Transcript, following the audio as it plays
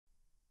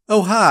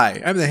Oh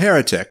hi, I'm the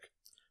Heretic.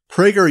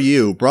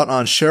 PragerU brought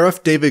on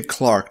Sheriff David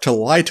Clarke to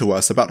lie to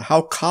us about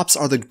how cops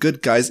are the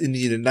good guys in the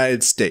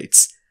United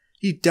States.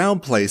 He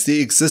downplays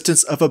the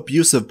existence of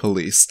abusive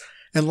police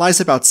and lies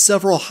about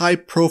several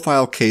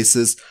high-profile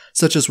cases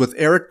such as with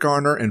Eric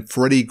Garner and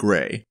Freddie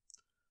Gray.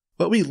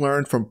 What we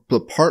learned from the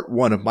part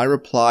 1 of my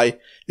reply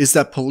is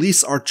that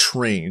police are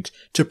trained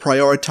to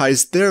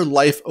prioritize their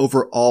life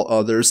over all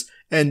others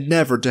and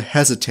never to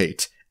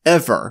hesitate,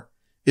 ever,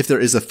 if there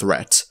is a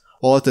threat,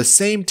 while at the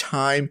same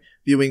time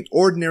viewing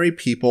ordinary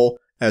people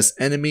as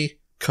enemy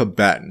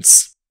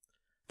combatants.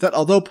 That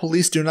although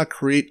police do not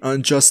create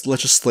unjust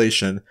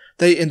legislation,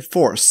 they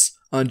enforce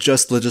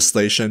unjust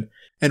legislation,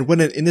 and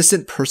when an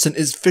innocent person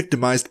is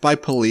victimized by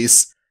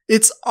police,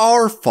 it's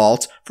our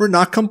fault for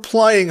not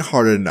complying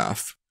hard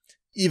enough.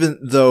 Even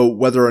though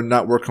whether or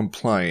not we're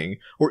complying,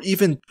 or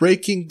even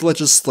breaking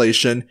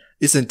legislation,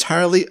 is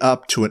entirely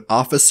up to an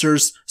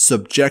officer's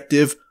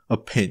subjective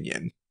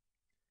opinion.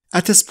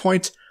 At this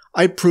point,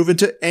 I've proven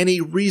to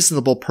any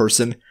reasonable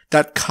person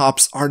that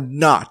cops are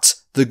not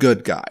the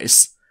good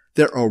guys.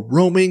 They're a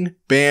roaming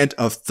band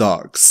of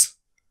thugs.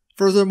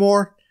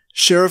 Furthermore,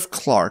 Sheriff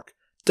Clarke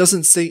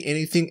doesn't say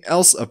anything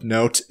else of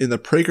note in the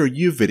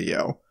PragerU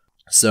video.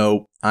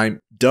 So, I'm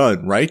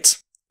done, right?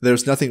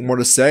 There's nothing more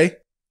to say?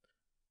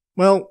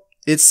 Well,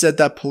 it's said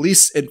that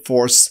police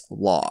enforce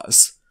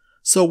laws.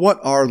 So what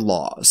are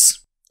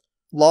laws?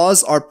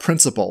 Laws are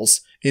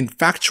principles in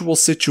factual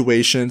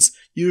situations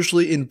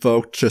usually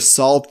invoked to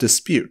solve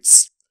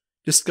disputes,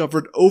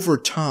 discovered over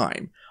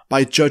time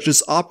by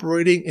judges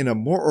operating in a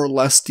more or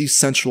less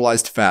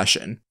decentralized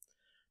fashion.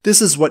 This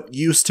is what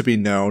used to be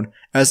known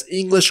as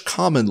English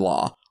common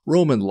law,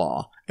 Roman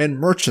law, and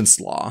merchant's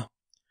law.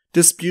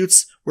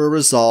 Disputes were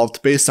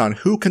resolved based on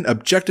who can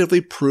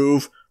objectively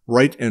prove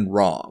right and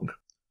wrong.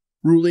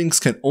 Rulings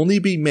can only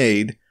be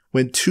made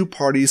when two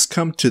parties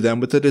come to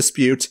them with a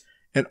dispute,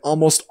 and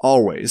almost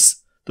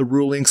always, the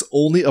rulings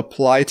only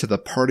apply to the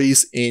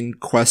parties in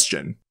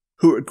question,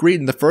 who agreed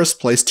in the first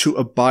place to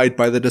abide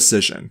by the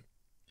decision.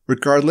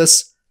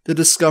 Regardless, the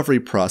discovery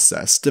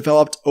process,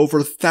 developed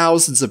over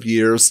thousands of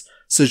years,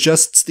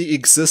 suggests the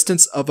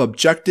existence of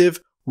objective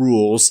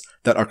rules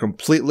that are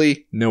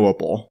completely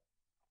knowable.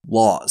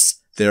 Laws,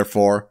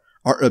 therefore,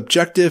 are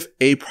objective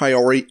a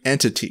priori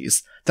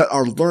entities that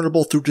are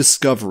learnable through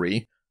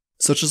discovery,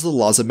 such as the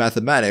laws of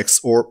mathematics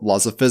or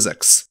laws of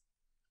physics.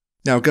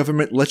 Now,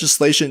 government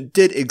legislation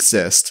did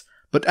exist,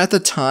 but at the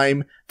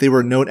time they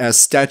were known as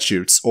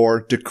statutes or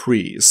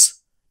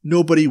decrees.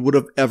 Nobody would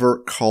have ever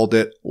called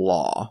it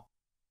law.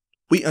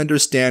 We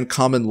understand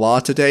common law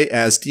today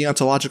as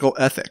deontological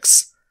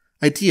ethics,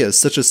 ideas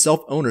such as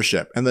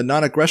self-ownership and the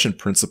non-aggression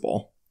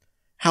principle.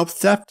 How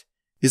theft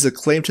is a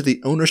claim to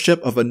the ownership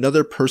of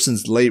another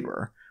person's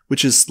labor,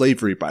 which is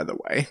slavery, by the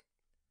way.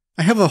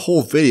 I have a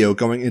whole video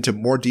going into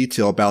more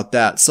detail about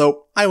that,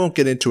 so I won't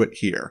get into it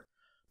here.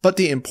 But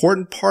the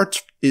important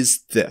part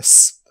is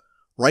this.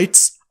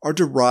 Rights are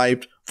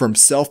derived from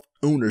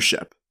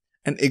self-ownership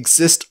and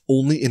exist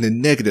only in a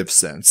negative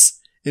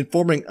sense,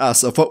 informing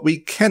us of what we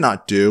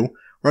cannot do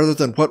rather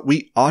than what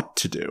we ought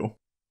to do.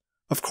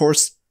 Of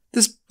course,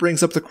 this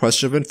brings up the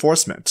question of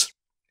enforcement.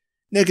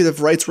 Negative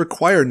rights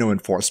require no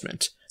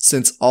enforcement,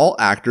 since all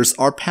actors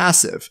are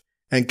passive,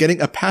 and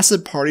getting a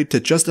passive party to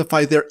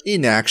justify their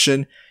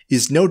inaction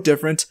is no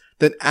different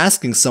than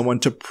asking someone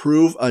to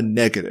prove a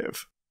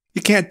negative.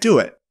 You can't do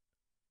it.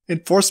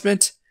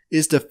 Enforcement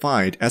is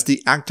defined as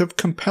the act of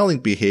compelling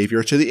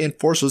behavior to the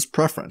enforcer's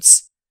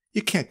preference.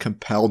 You can't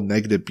compel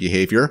negative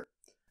behavior.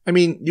 I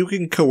mean, you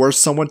can coerce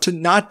someone to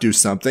not do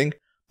something,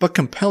 but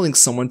compelling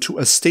someone to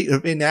a state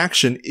of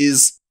inaction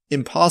is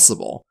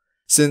impossible,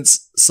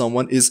 since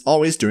someone is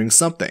always doing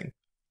something.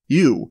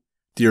 You,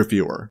 dear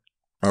viewer,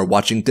 are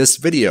watching this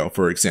video,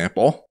 for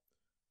example.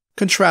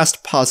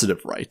 Contrast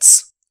positive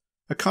rights.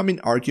 A common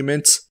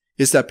argument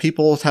is that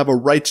people have a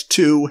right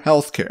to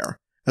healthcare,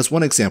 as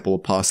one example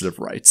of positive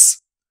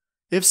rights.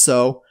 If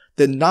so,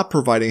 then not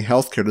providing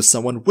healthcare to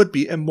someone would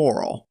be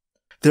immoral.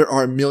 There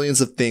are millions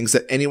of things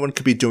that anyone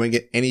could be doing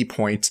at any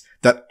point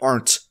that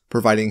aren't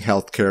providing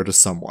healthcare to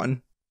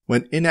someone.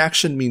 When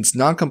inaction means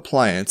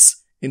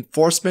non-compliance,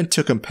 enforcement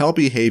to compel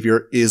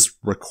behavior is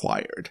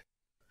required.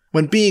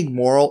 When being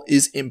moral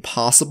is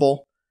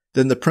impossible,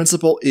 then the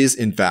principle is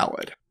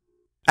invalid.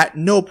 At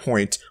no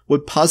point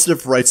would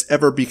positive rights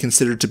ever be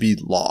considered to be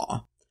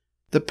law.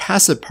 The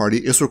passive party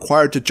is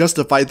required to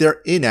justify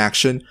their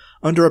inaction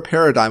under a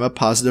paradigm of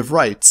positive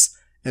rights,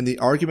 and the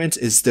argument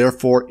is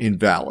therefore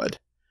invalid.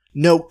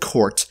 No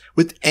court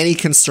with any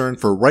concern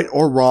for right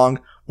or wrong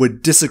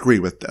would disagree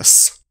with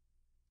this.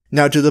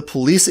 Now, do the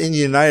police in the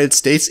United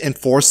States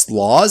enforce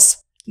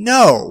laws?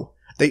 No!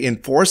 They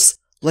enforce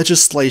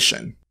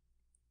legislation.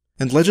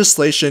 And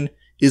legislation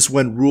is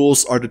when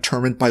rules are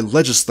determined by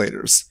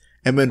legislators,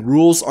 and when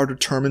rules are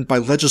determined by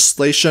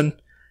legislation,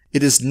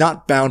 it is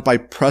not bound by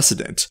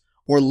precedent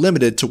or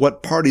limited to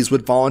what parties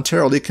would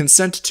voluntarily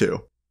consent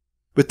to.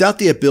 Without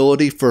the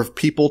ability for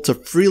people to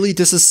freely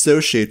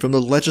disassociate from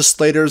the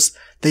legislators,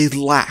 they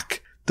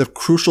lack the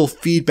crucial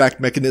feedback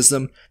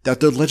mechanism that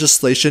their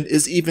legislation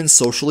is even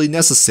socially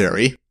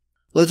necessary.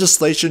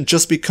 Legislation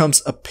just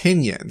becomes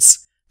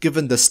opinions,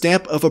 given the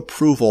stamp of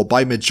approval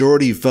by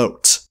majority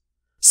vote,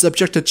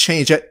 subject to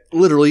change at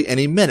literally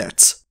any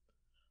minute.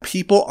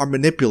 People are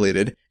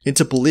manipulated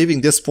into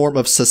believing this form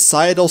of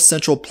societal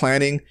central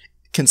planning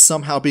can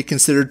somehow be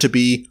considered to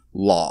be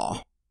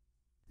law.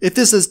 If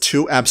this is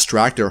too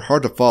abstract or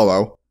hard to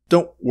follow,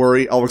 don't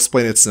worry, I'll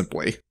explain it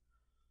simply.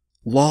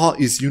 Law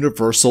is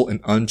universal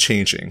and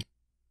unchanging.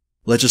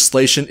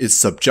 Legislation is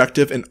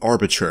subjective and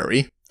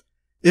arbitrary.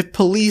 If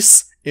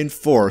police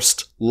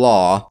enforced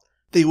law,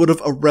 they would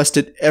have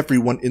arrested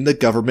everyone in the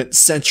government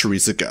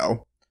centuries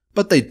ago.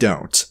 But they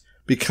don't,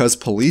 because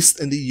police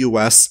in the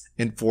US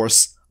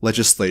enforce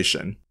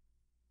legislation.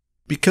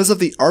 Because of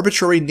the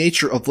arbitrary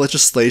nature of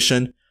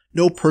legislation,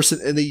 no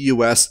person in the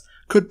US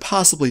could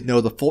possibly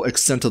know the full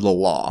extent of the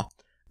law,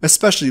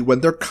 especially when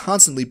they're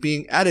constantly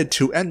being added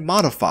to and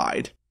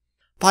modified.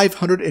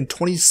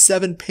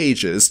 527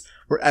 pages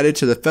were added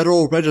to the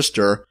Federal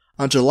Register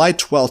on July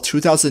 12,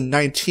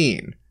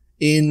 2019,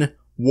 in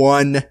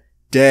one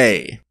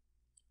day.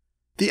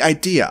 The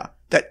idea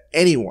that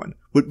anyone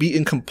would be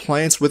in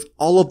compliance with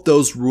all of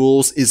those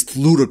rules is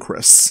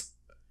ludicrous.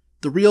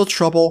 The real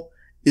trouble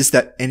is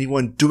that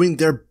anyone doing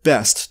their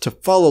best to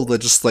follow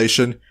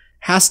legislation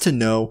has to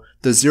know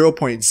the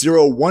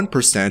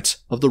 0.01%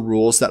 of the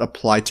rules that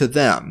apply to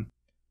them.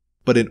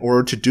 But in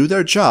order to do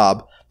their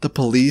job, the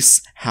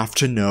police have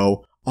to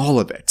know all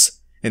of it,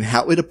 and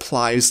how it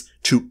applies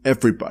to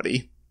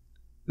everybody.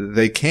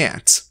 They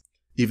can't,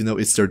 even though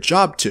it's their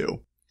job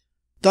to.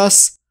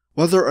 Thus,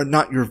 whether or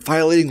not you're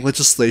violating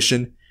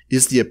legislation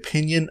is the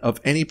opinion of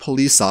any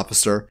police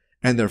officer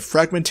and their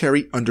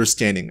fragmentary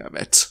understanding of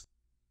it.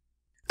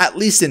 At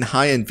least in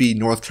High v.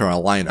 North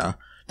Carolina,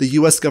 the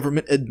US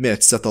government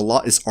admits that the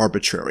law is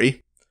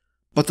arbitrary.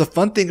 But the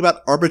fun thing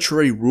about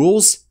arbitrary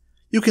rules,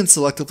 you can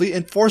selectively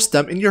enforce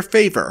them in your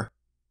favor.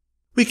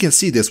 We can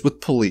see this with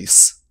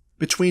police.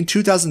 Between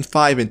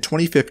 2005 and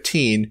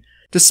 2015,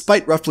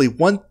 despite roughly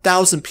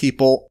 1,000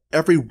 people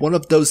every one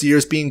of those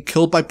years being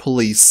killed by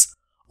police,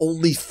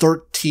 only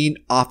 13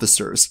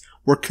 officers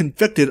were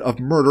convicted of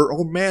murder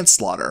or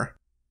manslaughter.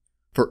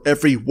 For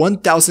every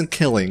 1,000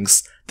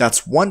 killings,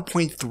 that's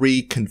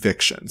 1.3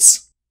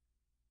 convictions.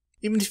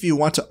 Even if you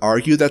want to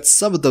argue that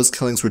some of those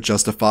killings were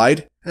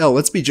justified, hell,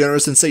 let's be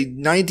generous and say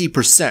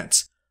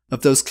 90%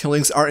 of those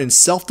killings are in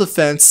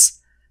self-defense,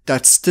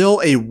 that's still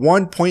a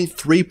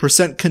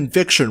 1.3%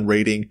 conviction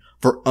rating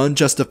for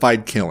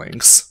unjustified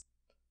killings.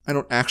 I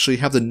don't actually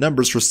have the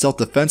numbers for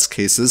self-defense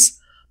cases,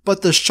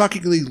 but the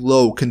shockingly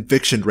low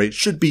conviction rate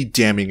should be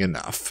damning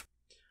enough.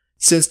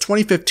 Since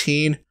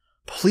 2015,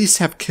 police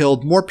have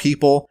killed more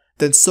people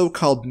than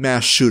so-called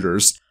mass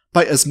shooters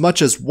by as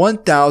much as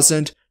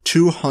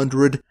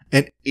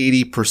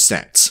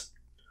 1,280%.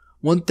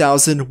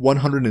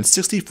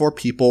 1,164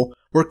 people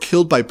were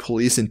killed by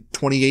police in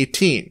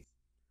 2018.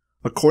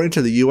 According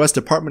to the U.S.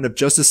 Department of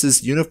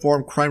Justice's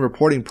Uniform Crime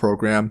Reporting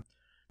Program,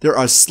 there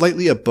are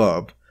slightly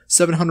above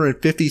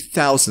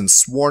 750,000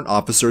 sworn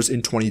officers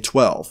in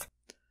 2012.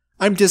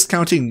 I'm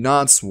discounting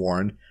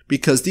non-sworn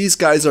because these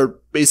guys are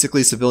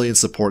basically civilian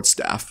support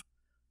staff.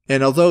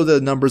 And although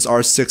the numbers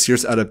are 6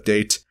 years out of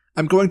date,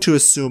 I'm going to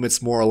assume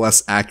it's more or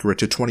less accurate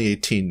to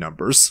 2018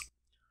 numbers.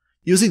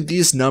 Using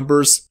these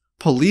numbers,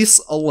 police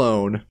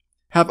alone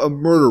have a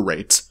murder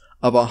rate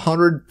of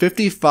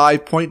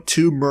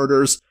 155.2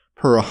 murders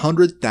per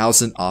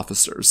 100,000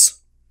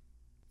 officers.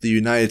 The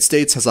United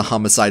States has a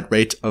homicide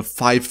rate of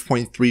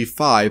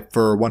 5.35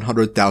 for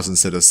 100,000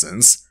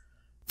 citizens.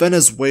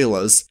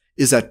 Venezuela's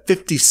is at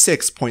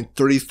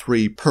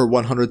 56.33 per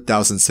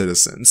 100,000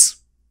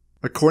 citizens.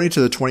 According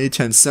to the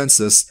 2010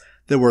 census,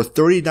 there were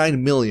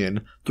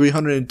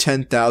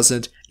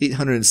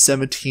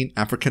 39,310,817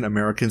 African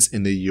Americans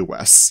in the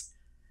US.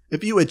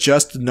 If you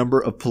adjust the number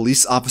of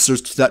police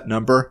officers to that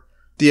number,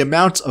 the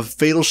amount of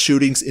fatal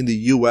shootings in the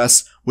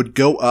US would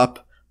go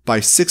up by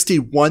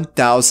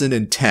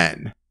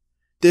 61,010.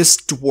 This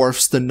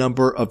dwarfs the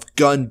number of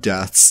gun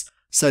deaths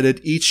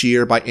cited each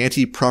year by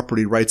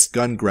anti-property rights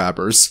gun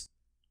grabbers,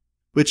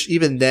 which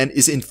even then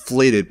is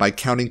inflated by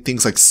counting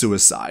things like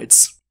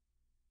suicides.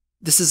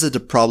 This isn't a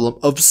problem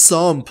of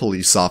some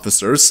police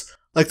officers,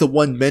 like the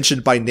one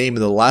mentioned by name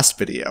in the last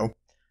video.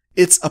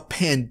 It's a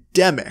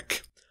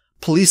pandemic.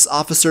 Police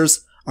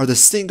officers are the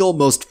single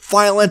most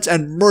violent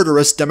and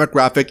murderous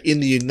demographic in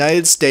the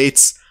United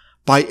States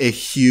by a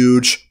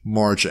huge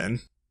margin.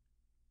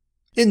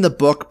 In the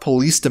book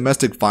Police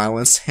Domestic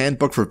Violence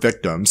Handbook for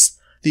Victims,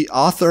 the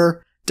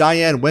author,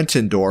 Diane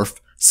Wentendorf,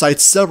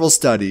 cites several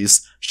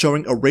studies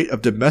showing a rate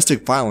of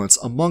domestic violence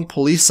among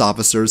police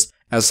officers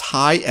as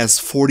high as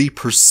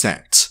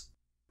 40%.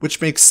 Which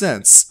makes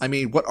sense. I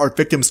mean, what are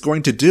victims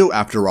going to do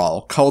after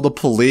all? Call the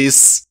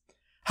police?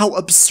 How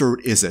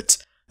absurd is it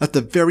that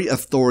the very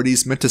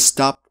authorities meant to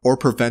stop or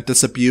prevent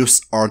this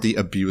abuse are the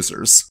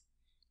abusers?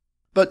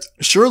 But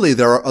surely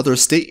there are other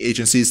state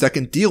agencies that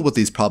can deal with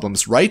these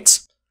problems, right?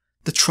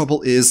 The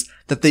trouble is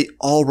that they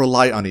all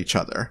rely on each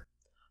other.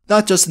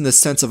 not just in the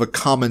sense of a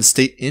common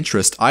state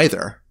interest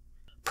either.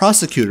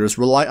 Prosecutors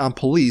rely on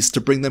police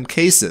to bring them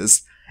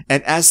cases,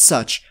 and as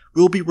such,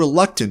 will be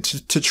reluctant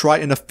to try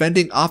an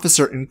offending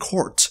officer in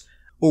court,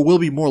 or will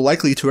be more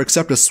likely to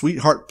accept a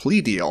sweetheart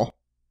plea deal.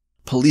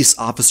 Police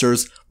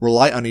officers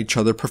rely on each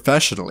other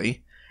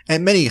professionally,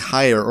 and many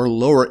higher or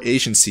lower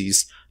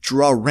agencies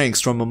draw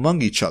ranks from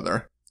among each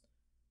other.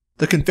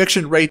 The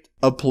conviction rate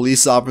of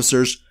police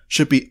officers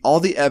should be all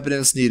the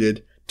evidence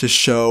needed to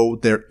show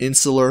their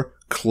insular,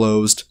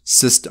 closed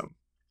system.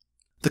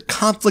 The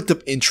conflict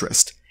of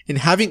interest in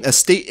having a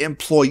state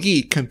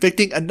employee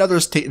convicting another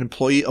state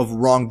employee of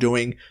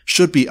wrongdoing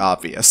should be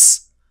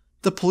obvious.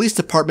 The police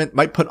department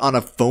might put on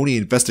a phony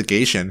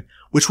investigation,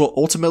 which will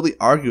ultimately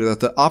argue that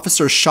the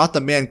officer shot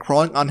the man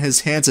crawling on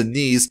his hands and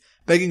knees,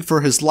 begging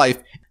for his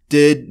life,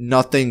 did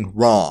nothing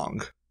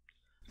wrong.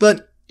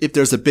 But if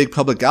there's a big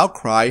public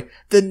outcry,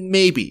 then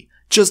maybe,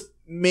 just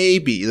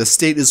maybe, the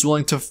state is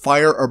willing to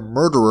fire a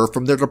murderer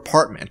from their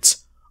department,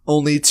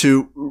 only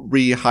to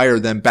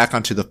rehire them back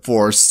onto the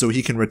force so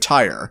he can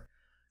retire,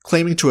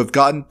 claiming to have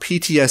gotten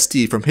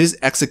PTSD from his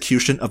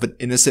execution of an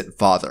innocent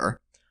father.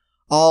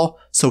 All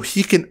so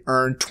he can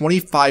earn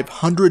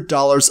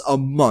 $2,500 a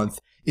month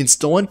in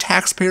stolen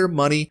taxpayer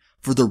money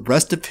for the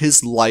rest of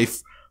his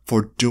life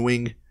for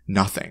doing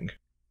nothing.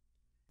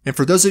 And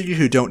for those of you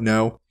who don't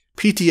know,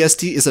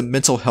 PTSD is a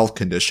mental health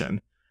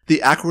condition.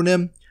 The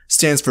acronym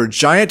stands for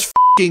Giant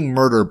F***ing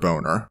Murder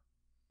Boner.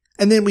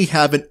 And then we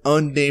have an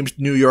unnamed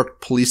New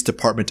York Police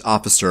Department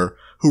officer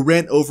who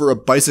ran over a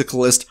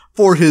bicyclist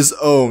for his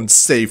own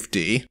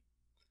safety.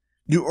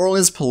 New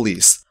Orleans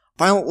police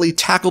violently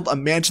tackled a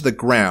man to the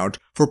ground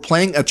for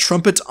playing a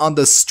trumpet on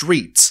the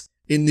street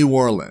in New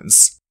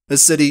Orleans, a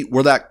city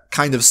where that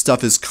kind of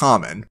stuff is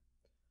common.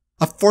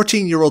 A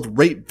 14-year-old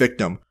rape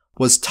victim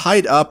was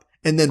tied up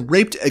and then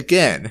raped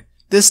again,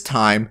 this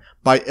time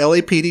by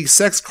LAPD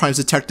sex crimes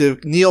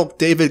detective Neil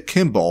David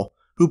Kimball,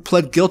 who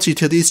pled guilty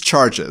to these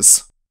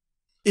charges.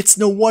 It's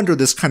no wonder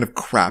this kind of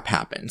crap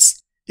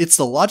happens. It's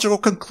the logical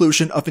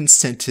conclusion of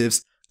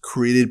incentives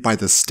created by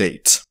the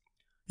state.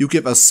 You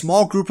give a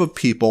small group of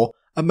people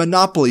a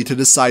monopoly to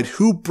decide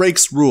who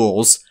breaks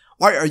rules.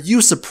 Why are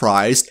you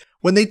surprised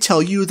when they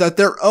tell you that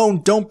their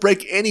own don't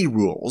break any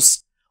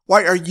rules?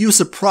 Why are you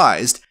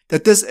surprised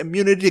that this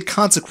immunity to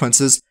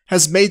consequences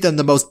has made them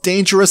the most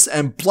dangerous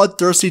and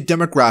bloodthirsty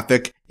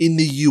demographic in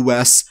the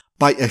US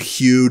by a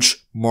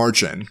huge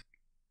margin?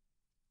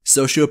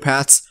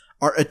 Sociopaths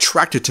are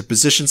attracted to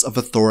positions of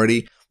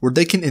authority where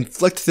they can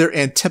inflict their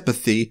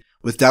antipathy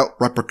without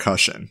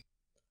repercussion.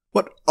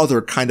 What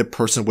other kind of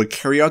person would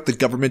carry out the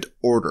government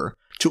order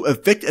to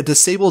evict a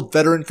disabled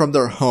veteran from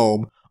their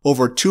home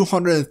over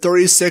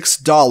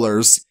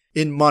 $236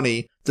 in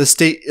money the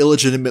state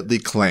illegitimately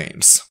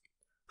claims?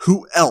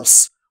 Who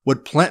else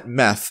would plant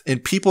meth in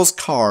people's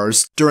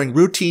cars during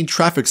routine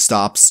traffic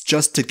stops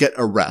just to get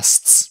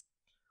arrests?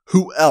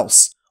 Who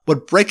else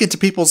would break into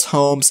people's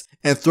homes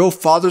and throw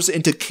fathers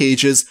into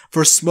cages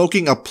for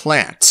smoking a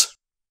plant?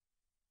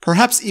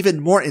 Perhaps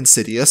even more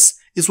insidious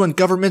is when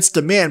governments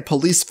demand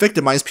police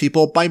victimize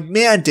people by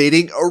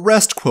mandating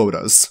arrest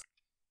quotas.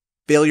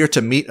 Failure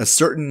to meet a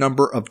certain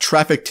number of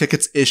traffic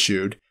tickets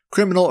issued,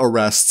 criminal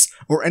arrests,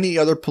 or any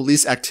other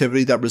police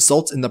activity that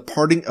results in the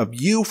parting of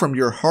you from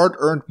your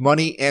hard-earned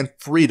money and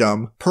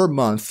freedom per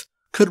month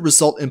could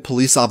result in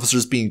police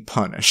officers being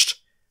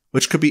punished,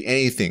 which could be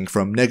anything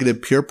from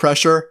negative peer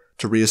pressure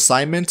to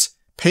reassignment,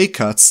 pay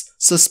cuts,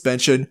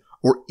 suspension,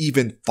 or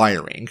even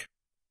firing.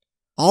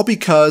 All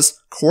because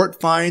court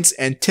fines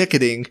and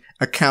ticketing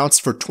accounts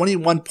for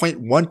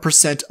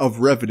 21.1% of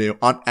revenue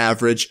on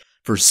average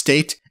for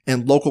state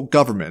and local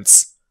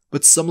governments,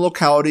 with some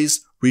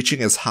localities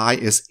reaching as high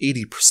as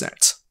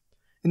 80%.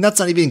 And that's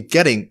not even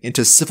getting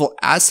into civil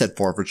asset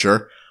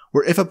forfeiture,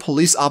 where if a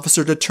police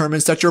officer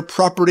determines that your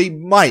property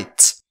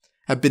might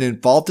have been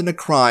involved in a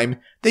crime,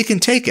 they can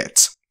take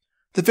it.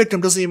 The victim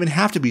doesn't even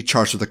have to be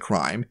charged with a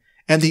crime,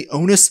 and the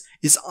onus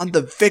is on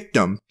the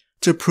victim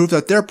to prove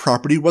that their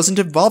property wasn't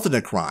involved in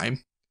a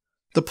crime.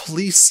 The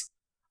police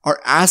are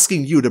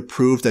asking you to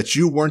prove that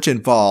you weren't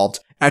involved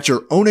at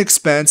your own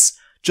expense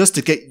just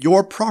to get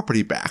your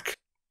property back.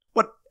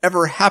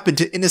 Whatever happened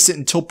to innocent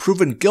until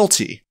proven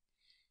guilty?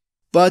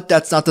 But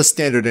that's not the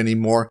standard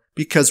anymore,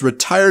 because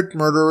retired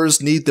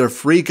murderers need their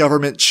free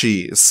government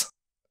cheese.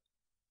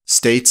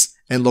 States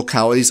and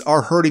localities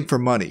are hurting for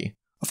money.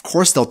 Of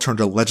course they'll turn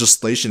to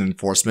legislation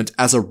enforcement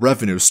as a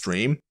revenue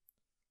stream.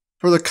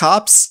 For the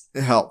cops,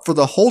 hell, for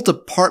the whole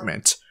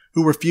department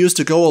who refuse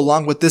to go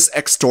along with this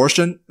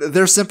extortion,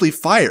 they're simply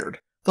fired.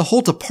 The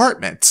whole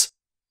department.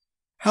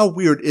 How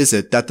weird is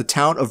it that the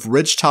town of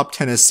Ridgetop,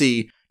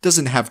 Tennessee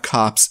doesn't have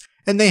cops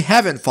and they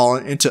haven't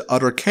fallen into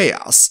utter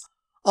chaos?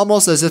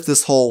 Almost as if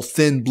this whole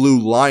thin blue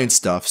line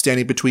stuff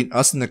standing between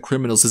us and the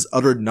criminals is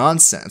utter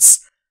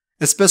nonsense,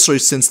 especially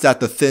since that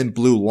the thin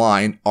blue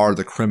line are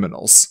the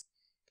criminals.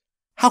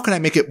 How can I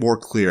make it more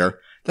clear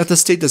that the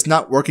state does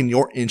not work in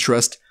your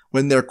interest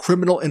when their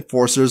criminal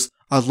enforcers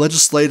are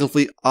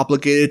legislatively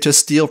obligated to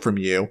steal from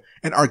you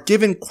and are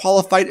given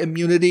qualified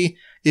immunity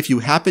if you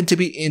happen to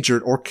be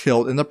injured or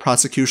killed in the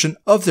prosecution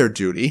of their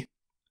duty.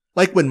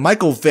 Like when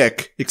Michael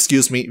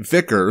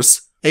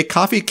Vickers, a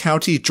Coffee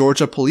County,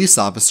 Georgia police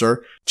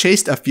officer,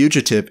 chased a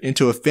fugitive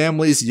into a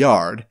family's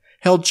yard,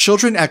 held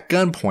children at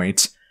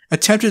gunpoint,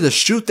 attempted to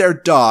shoot their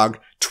dog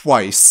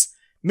twice,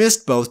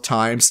 missed both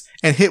times,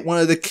 and hit one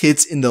of the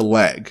kids in the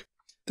leg.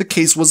 The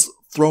case was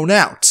thrown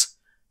out.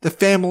 The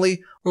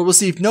family will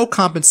receive no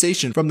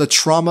compensation from the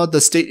trauma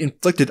the state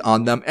inflicted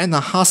on them and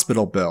the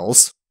hospital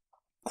bills.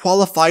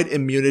 Qualified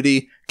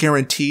immunity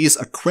guarantees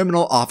a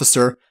criminal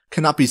officer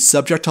cannot be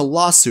subject to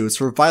lawsuits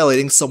for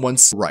violating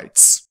someone's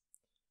rights.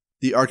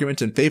 The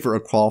argument in favor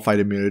of qualified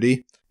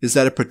immunity is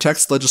that it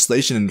protects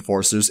legislation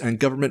enforcers and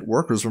government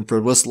workers from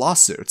frivolous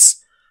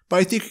lawsuits, but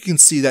I think you can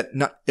see that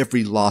not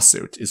every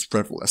lawsuit is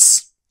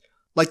frivolous.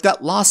 Like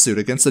that lawsuit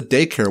against a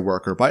daycare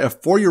worker by a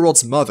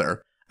 4-year-old's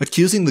mother,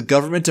 accusing the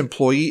government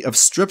employee of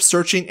strip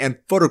searching and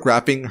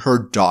photographing her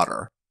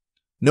daughter.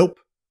 Nope,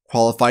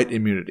 qualified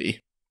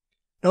immunity.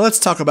 Now let's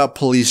talk about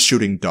police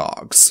shooting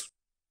dogs.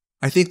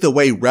 I think the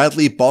way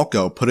Radley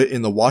Balko put it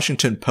in the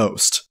Washington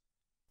Post,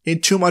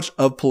 in too much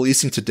of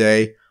policing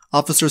today,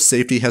 officer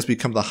safety has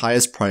become the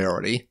highest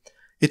priority.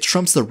 It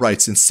trumps the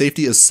rights and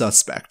safety of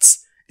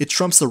suspects. It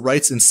trumps the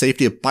rights and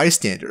safety of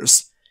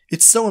bystanders.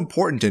 It's so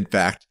important, in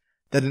fact,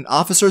 that an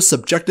officer's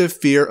subjective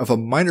fear of a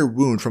minor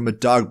wound from a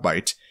dog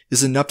bite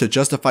is enough to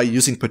justify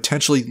using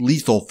potentially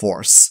lethal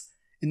force.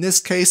 In this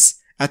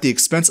case, at the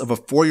expense of a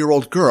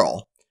 4-year-old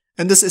girl.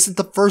 And this isn't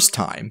the first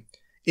time.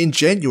 In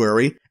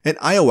January, an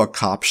Iowa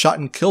cop shot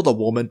and killed a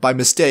woman by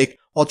mistake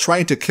while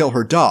trying to kill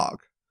her dog.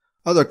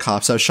 Other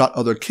cops have shot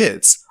other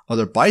kids,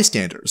 other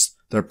bystanders,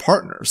 their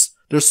partners,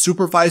 their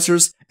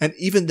supervisors, and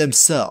even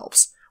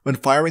themselves when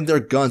firing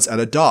their guns at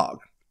a dog.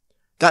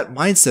 That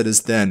mindset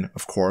is then,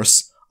 of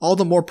course, all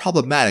the more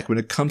problematic when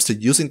it comes to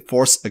using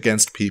force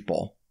against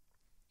people.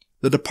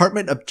 The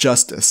Department of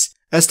Justice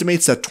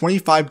estimates that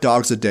 25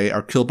 dogs a day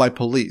are killed by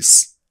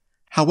police.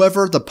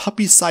 However, the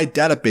Puppycide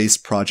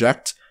Database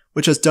Project,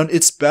 which has done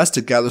its best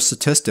to gather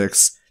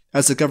statistics,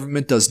 as the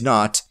government does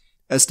not,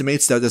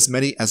 estimates that as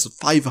many as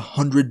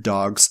 500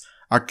 dogs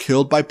are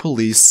killed by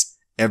police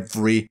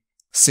every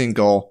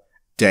single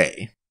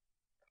day.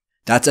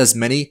 That's as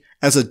many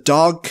as a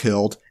dog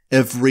killed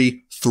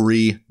every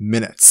 3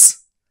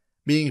 minutes.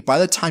 Meaning by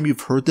the time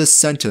you've heard this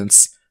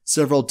sentence,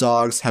 several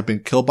dogs have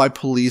been killed by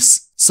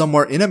police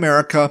somewhere in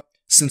America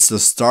since the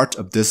start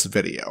of this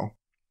video.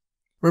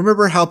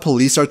 Remember how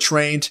police are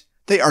trained?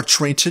 They are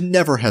trained to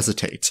never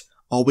hesitate,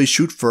 always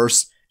shoot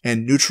first,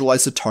 and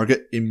neutralize the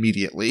target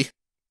immediately.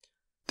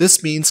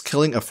 This means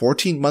killing a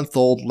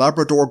 14-month-old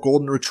Labrador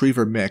Golden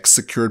Retriever mix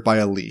secured by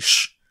a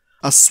leash.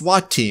 A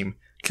SWAT team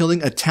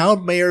killing a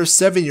town mayor's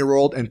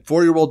 7-year-old and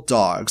 4-year-old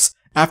dogs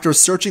after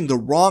searching the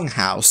wrong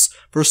house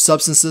for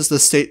substances the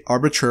state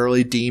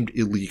arbitrarily deemed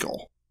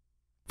illegal.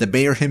 The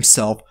mayor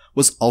himself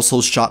was also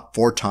shot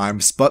 4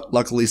 times, but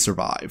luckily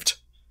survived.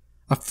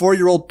 A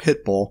 4-year-old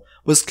pit bull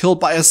was killed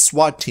by a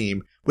SWAT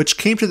team which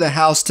came to the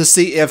house to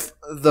see if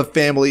the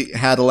family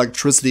had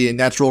electricity and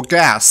natural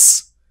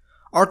gas.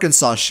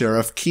 Arkansas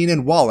Sheriff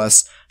Keenan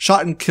Wallace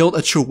shot and killed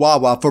a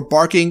Chihuahua for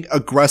barking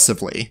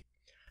aggressively.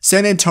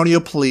 San Antonio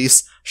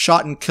police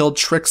shot and killed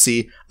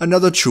Trixie,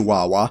 another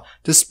Chihuahua,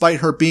 despite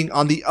her being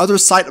on the other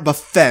side of a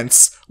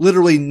fence,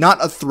 literally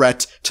not a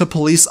threat to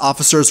police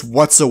officers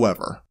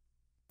whatsoever.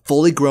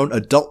 Fully grown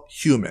adult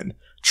human,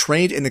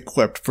 trained and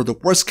equipped for the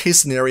worst case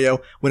scenario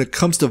when it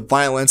comes to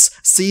violence,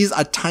 sees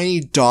a tiny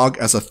dog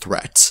as a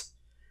threat.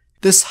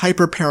 This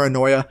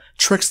hyper-paranoia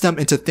tricks them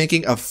into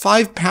thinking a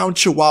 5-pound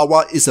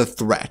Chihuahua is a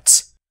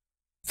threat.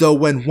 Though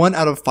when 1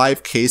 out of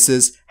 5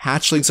 cases,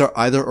 hatchlings are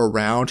either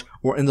around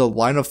or in the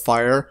line of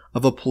fire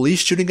of a police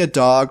shooting a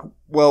dog,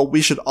 well,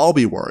 we should all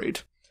be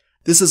worried.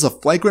 This is a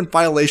flagrant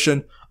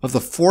violation of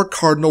the 4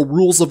 cardinal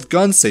rules of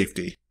gun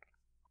safety.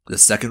 The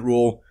second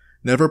rule,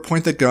 never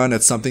point the gun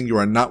at something you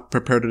are not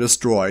prepared to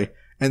destroy.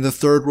 And the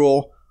third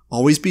rule,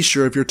 always be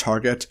sure of your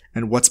target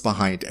and what's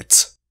behind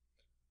it.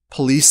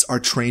 Police are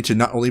trained to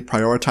not only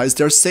prioritize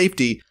their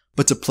safety,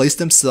 but to place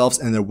themselves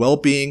and their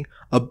well-being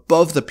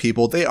above the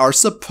people they are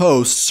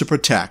supposed to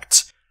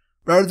protect.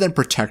 Rather than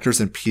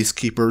protectors and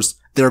peacekeepers,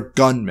 they're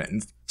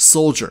gunmen,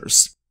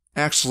 soldiers.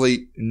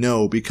 Actually,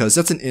 no, because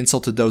that's an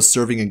insult to those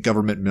serving in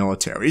government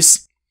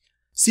militaries.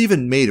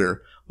 Stephen Mader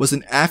was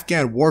an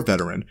Afghan war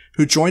veteran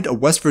who joined a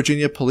West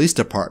Virginia police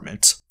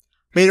department.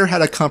 Mader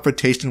had a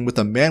confrontation with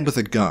a man with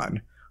a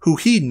gun, who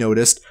he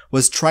noticed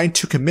was trying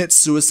to commit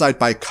suicide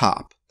by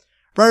cop.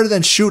 Rather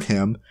than shoot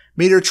him,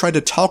 Mader tried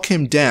to talk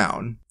him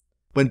down.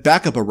 When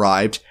backup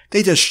arrived,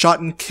 they just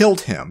shot and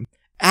killed him,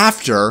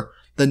 after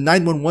the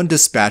 911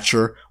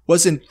 dispatcher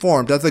was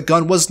informed that the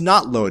gun was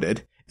not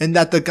loaded, and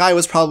that the guy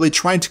was probably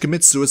trying to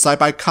commit suicide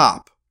by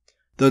cop,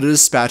 though the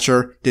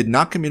dispatcher did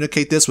not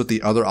communicate this with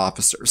the other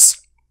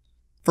officers.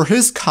 For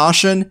his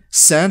caution,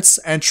 sense,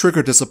 and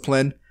trigger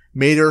discipline,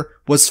 Mader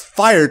was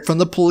fired from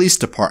the police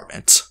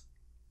department.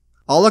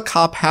 All a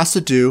cop has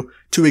to do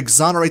to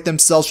exonerate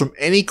themselves from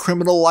any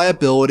criminal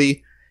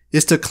liability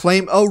is to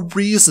claim a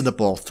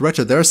reasonable threat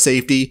to their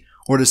safety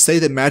or to say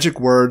the magic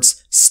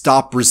words,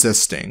 stop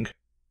resisting.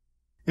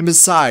 And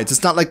besides,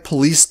 it's not like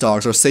police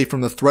dogs are safe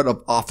from the threat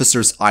of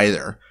officers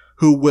either,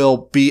 who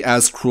will be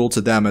as cruel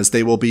to them as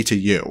they will be to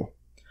you.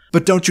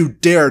 But don't you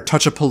dare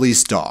touch a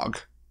police dog.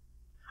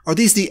 Are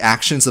these the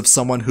actions of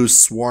someone who's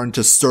sworn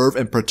to serve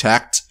and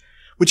protect?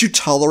 Would you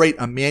tolerate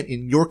a man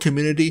in your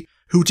community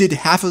who did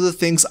half of the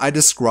things I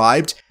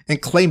described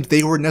and claimed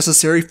they were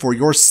necessary for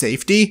your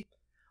safety?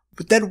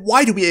 But then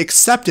why do we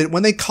accept it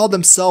when they call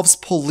themselves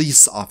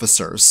police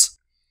officers?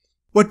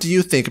 What do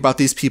you think about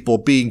these people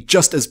being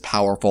just as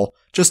powerful,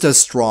 just as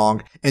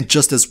strong, and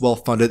just as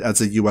well-funded as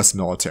the US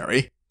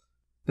military?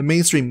 The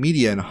mainstream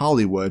media in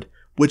Hollywood,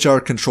 which are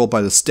controlled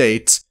by the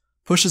state,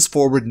 pushes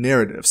forward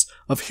narratives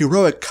of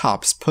heroic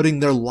cops putting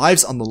their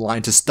lives on the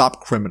line to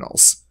stop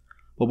criminals.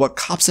 But what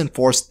cops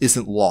enforce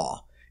isn't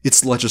law,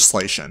 it's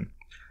legislation.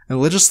 And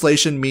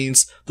legislation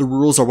means the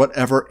rules are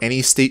whatever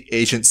any state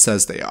agent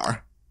says they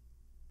are.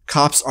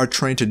 Cops are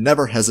trained to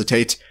never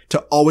hesitate, to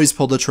always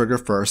pull the trigger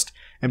first,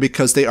 and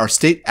because they are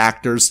state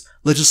actors,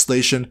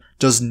 legislation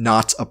does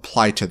not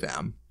apply to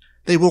them.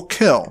 They will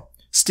kill,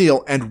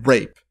 steal, and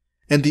rape.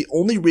 And the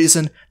only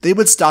reason they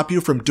would stop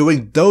you from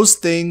doing those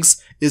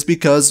things is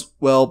because,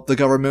 well, the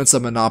government's a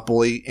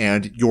monopoly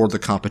and you're the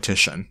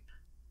competition.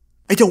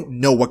 I don't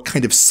know what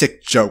kind of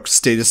sick joke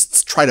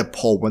statists try to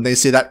pull when they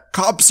say that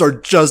cops are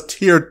just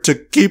here to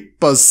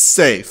keep us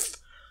safe.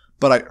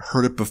 But I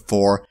heard it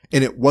before,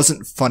 and it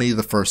wasn't funny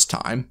the first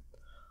time.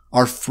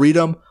 Our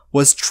freedom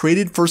was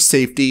traded for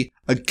safety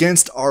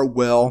against our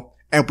will,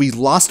 and we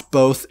lost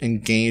both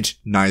and gained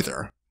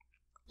neither.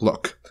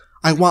 Look,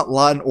 I want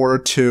law and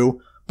order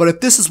too, but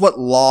if this is what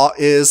law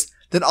is,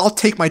 then I'll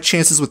take my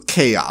chances with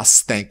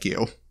chaos, thank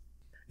you.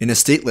 In a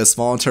stateless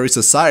voluntary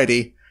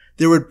society,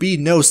 there would be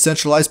no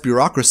centralized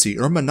bureaucracy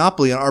or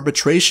monopoly on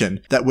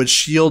arbitration that would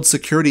shield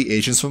security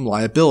agents from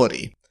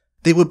liability.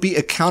 They would be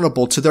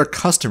accountable to their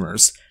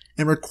customers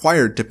and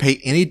required to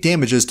pay any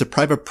damages to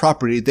private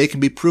property they can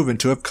be proven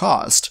to have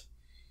caused.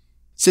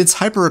 Since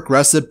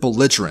hyper-aggressive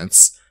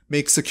belligerents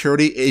make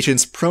security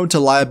agents prone to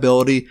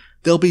liability,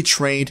 they'll be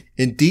trained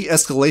in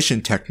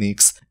de-escalation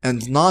techniques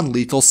and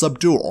non-lethal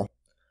subdual.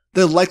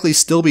 They'll likely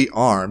still be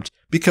armed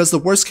because the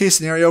worst-case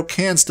scenario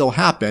can still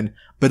happen,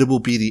 but it will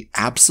be the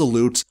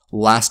absolute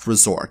last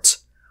resort,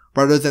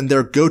 rather than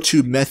their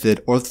go-to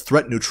method or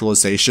threat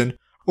neutralization,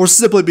 or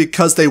simply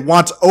because they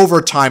want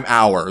overtime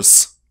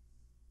hours.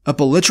 A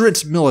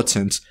belligerent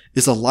militant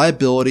is a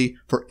liability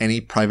for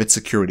any private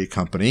security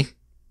company.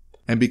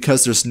 And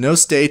because there's no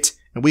state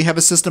and we have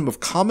a system of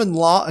common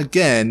law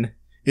again,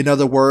 in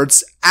other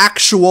words,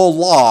 actual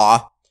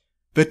law,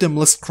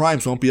 victimless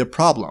crimes won't be a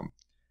problem.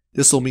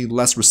 This will mean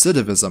less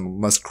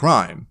recidivism, less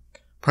crime.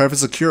 Private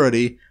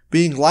security,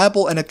 being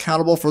liable and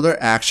accountable for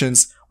their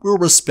actions, will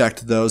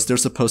respect those they're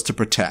supposed to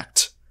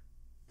protect.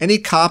 Any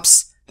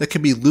cops that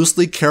can be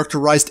loosely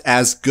characterized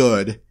as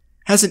good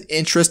has an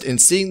interest in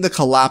seeing the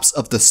collapse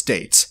of the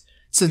state,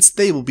 since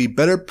they will be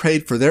better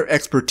paid for their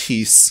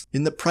expertise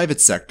in the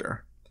private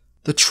sector.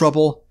 The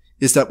trouble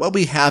is that what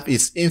we have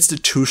is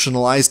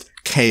institutionalized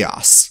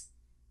chaos.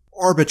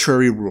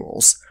 Arbitrary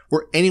rules,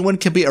 where anyone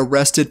can be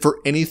arrested for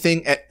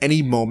anything at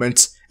any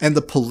moment, and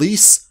the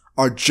police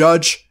are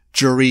judge,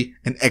 jury,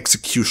 and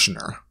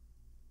executioner.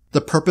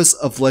 The purpose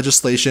of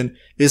legislation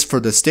is for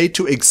the state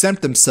to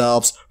exempt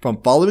themselves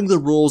from following the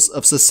rules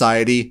of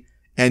society,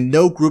 and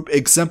no group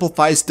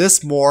exemplifies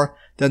this more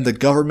than the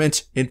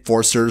government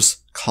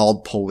enforcers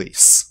called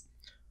police.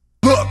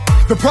 Look,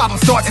 the problem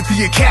starts at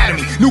the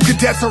academy. New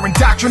cadets are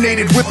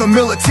indoctrinated with a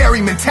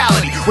military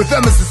mentality. With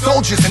them as the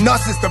soldiers and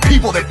us as the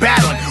people that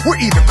battling.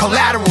 We're either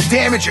collateral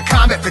damage or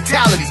combat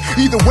fatalities.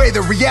 Either way,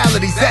 the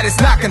reality's that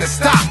it's not gonna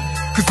stop.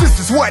 Cause this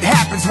is what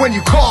happens when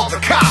you call the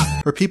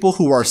cops. For people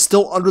who are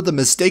still under the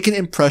mistaken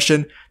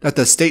impression that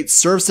the state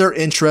serves their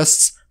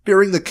interests,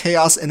 fearing the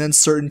chaos and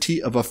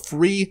uncertainty of a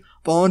free,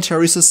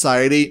 voluntary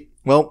society,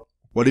 well,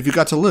 what have you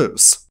got to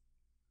lose?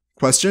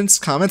 Questions,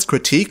 comments,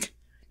 critique?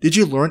 Did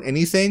you learn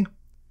anything?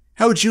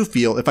 How would you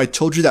feel if I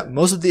told you that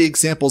most of the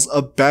examples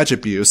of badge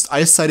abuse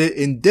I cited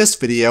in this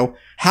video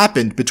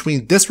happened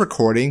between this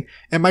recording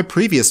and my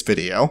previous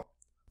video?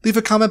 Leave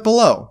a comment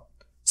below.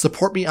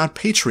 Support me on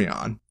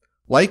Patreon.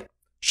 Like,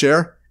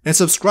 share, and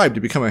subscribe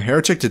to become a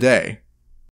heretic today.